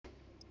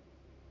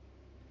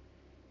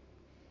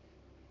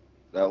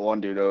That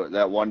one dude,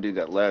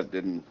 that left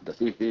didn't.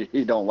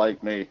 He don't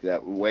like me.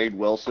 That Wade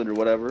Wilson or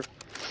whatever.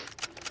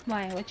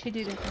 Why? What you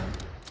do to him?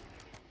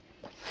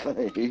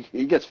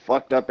 He gets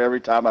fucked up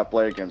every time I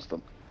play against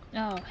him.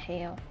 Oh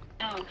hell.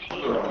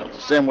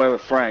 Same way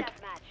with Frank.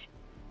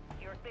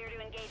 You're clear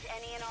to engage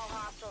any and all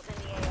hostiles in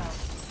the AO.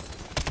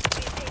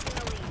 We've taken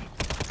the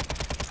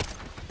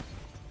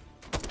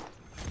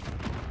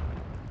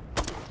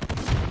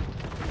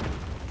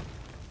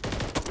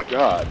lead.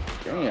 God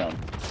damn.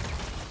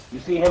 You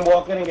see him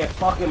walk in and get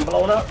fucking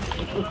blown up?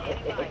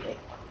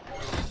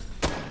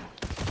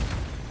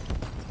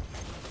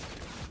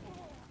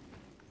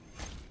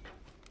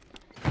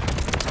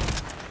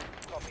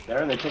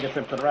 There, and they take a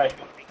trip to the right.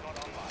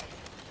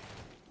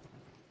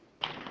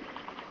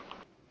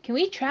 Can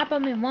we trap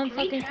him in one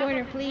fucking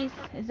corner, please?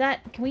 Is that?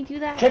 Can we do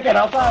that? Chicken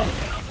outside!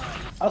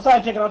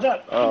 Outside, chicken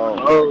outside!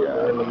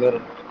 Oh, in the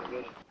middle.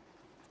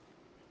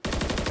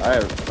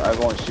 I've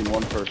only seen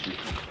one person.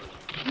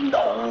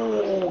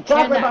 No!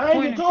 Chocolate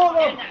behind you, two of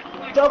them!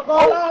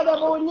 Chocolate,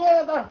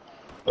 muñeca!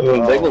 They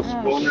go Oh,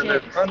 spawning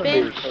shit. in front of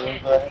me. So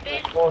in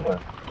the corner.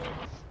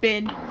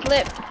 Spin,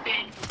 flip.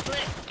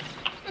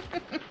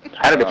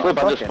 How did it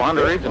flip? I just spawned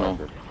original.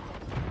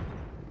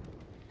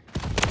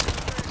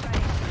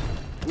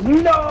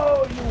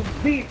 No, you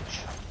bitch!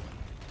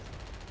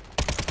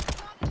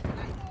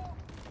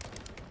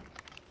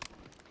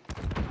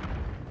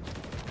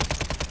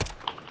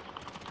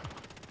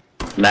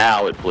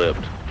 Now it flipped.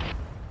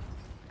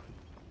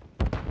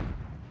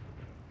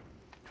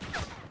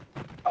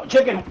 Oh,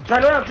 chicken!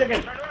 Turn around,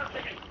 chicken!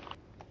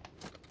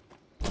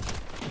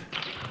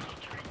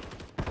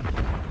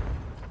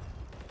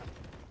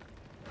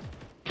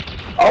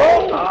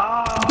 Oh!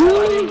 I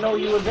didn't know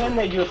you was in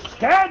there. You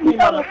scared me,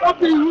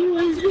 motherfucker!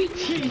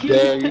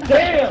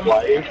 Damn!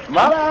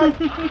 My bad!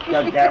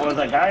 That was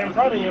a guy in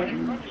front of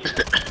you.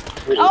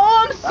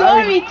 Oh, I'm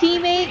sorry,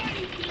 teammate.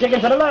 Chicken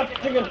to the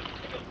left, chicken!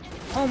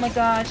 Oh my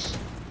gosh.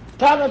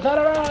 Turn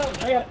around!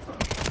 I got it.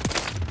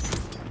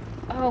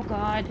 Oh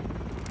god.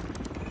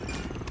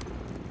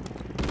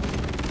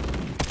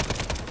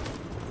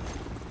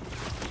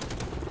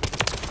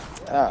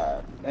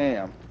 Ah,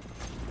 damn.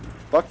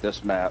 Fuck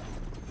this map.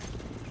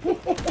 Yeah,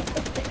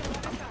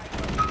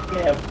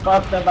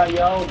 fucked up by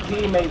your own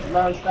teammates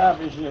non-stop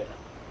and shit.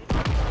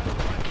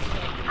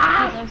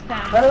 Those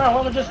times. Turn around,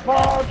 what was just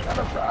spawned?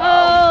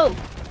 Oh!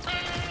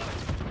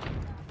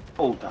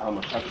 Oh, the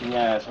hummer fucking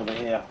ass over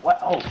here. What?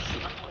 Oh,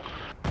 shit.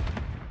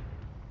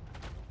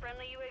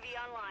 Friendly UAV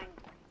online.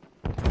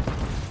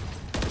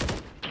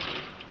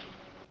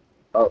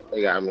 Oh,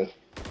 they got me.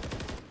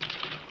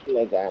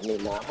 They got me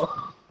now.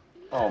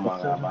 Oh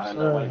my god, behind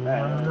the white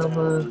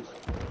man.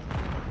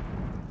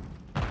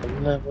 I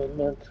never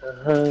meant to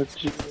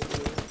hurt you.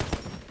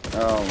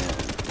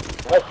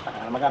 What?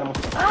 I got him.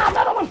 Ah,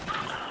 another one!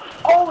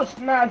 Oh, it's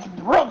not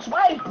Brooks.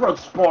 Why is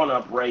Brooks spawn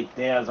up right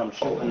there as I'm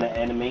shooting the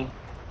enemy?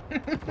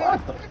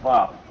 What the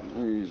fuck?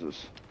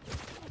 Jesus.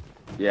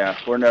 Yeah,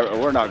 we're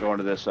not going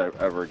to this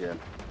ever again.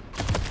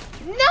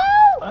 No!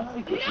 I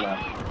like this map.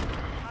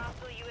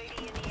 Hostile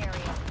UAV in the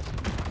area.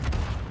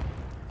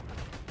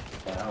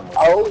 Yeah, I'm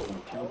Oh.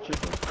 fucking kill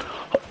chicken.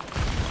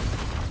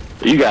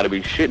 You gotta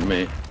be shitting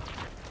me.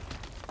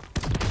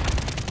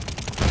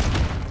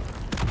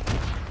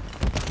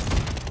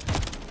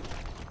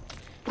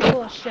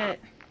 Bullshit.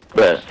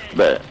 Bet.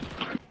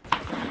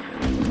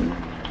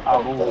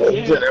 Oh,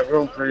 He's shit. in that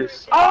room,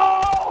 please.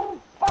 Oh,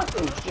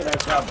 fucking shit,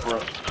 I got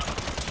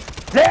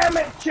Brooks. Damn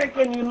it,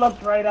 chicken, you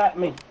looked right at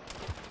me.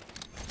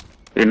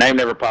 Your name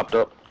never popped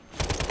up.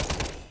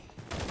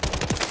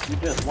 You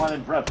just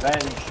wanted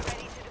revenge.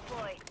 Ready to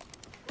deploy.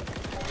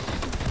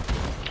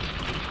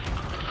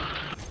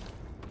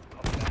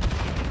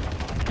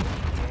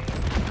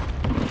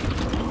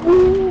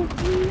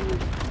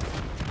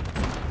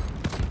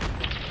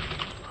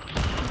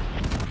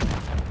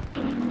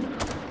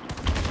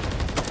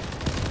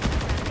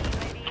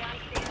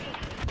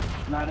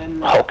 Not in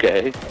there.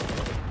 Okay.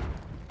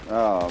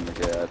 Oh my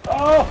god.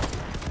 Oh!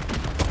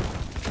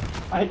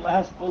 My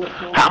last bullet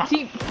killed How?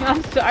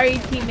 I'm sorry,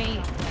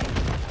 teammate.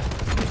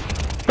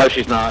 No,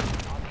 she's not.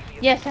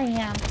 Yes, I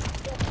am.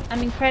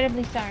 I'm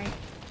incredibly sorry.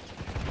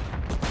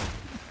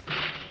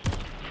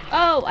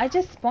 Oh, I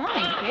just spawned,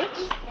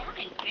 bitch.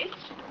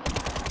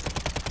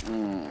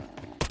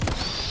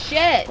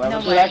 Shit. Whoever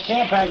No see way. that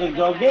care package,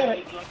 go get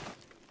it.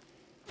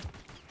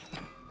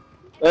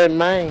 Hey,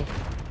 man.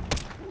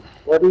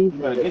 What are you You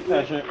better get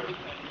that shit.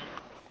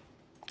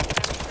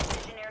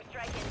 Precision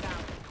airstrike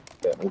inbound.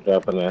 Yeah, I'm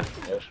dropping that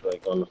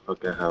airstrike on the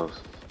fucking house.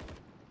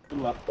 Good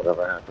luck.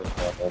 Whatever happens,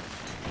 happens.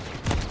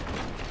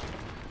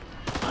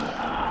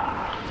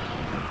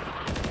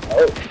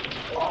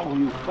 Oh,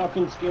 you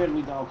fucking scared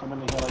me, dog,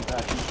 coming in here like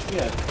that. You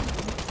scared.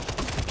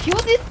 Kill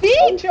this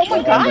bitch. Oh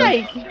my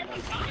god.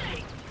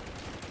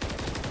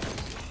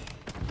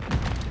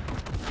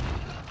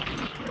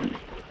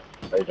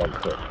 They done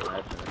put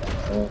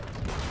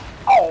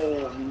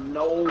Oh,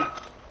 no.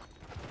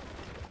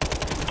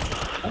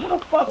 Who the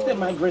fuck did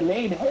my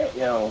grenade hit,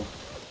 yo?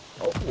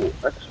 oh,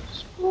 that's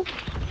just...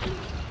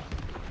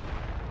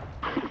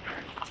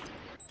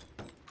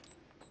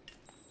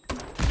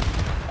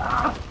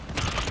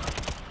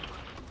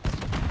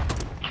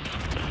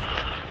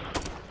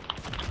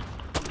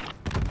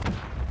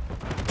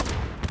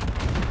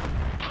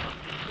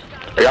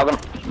 Are y'all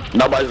gonna?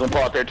 Nobody's gonna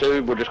pull out there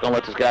too. We're just gonna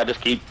let this guy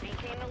just keep.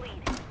 Maintain the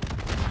lead.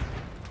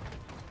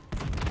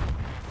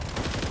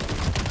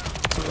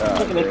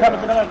 Chicken, he's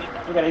coming to the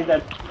left. Look at it, he's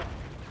dead.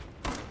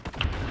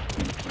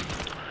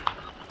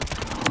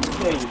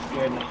 Yeah, you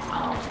scared me.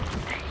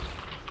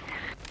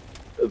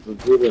 It's a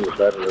good and a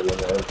better than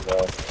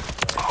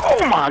that.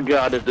 Oh my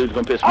god, this dude's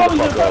gonna piss me the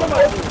fuck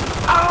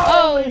off.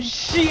 Oh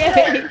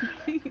shit!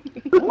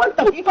 What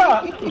the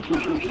fuck?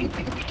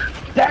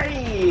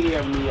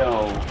 Damn,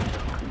 yo.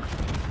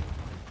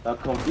 The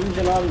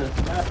confusion on this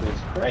map is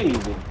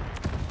crazy.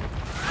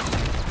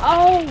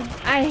 Oh,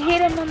 I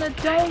hit him on the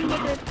dome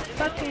with a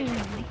fucking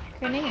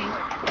grenade.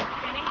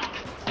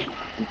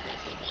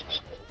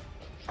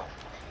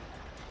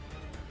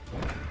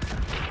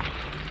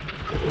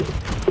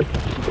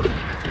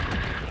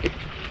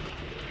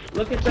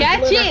 Look at the Catch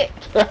glitter. it!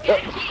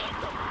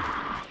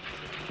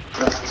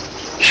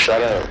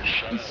 Shut up.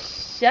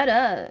 Shut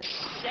up.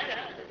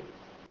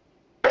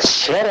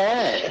 Shut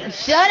up.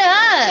 Shut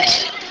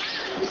up!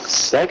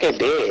 Suck a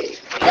dick.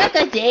 Suck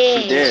a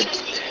dick! Did.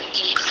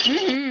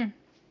 Mm-hmm.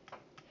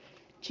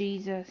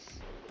 Jesus.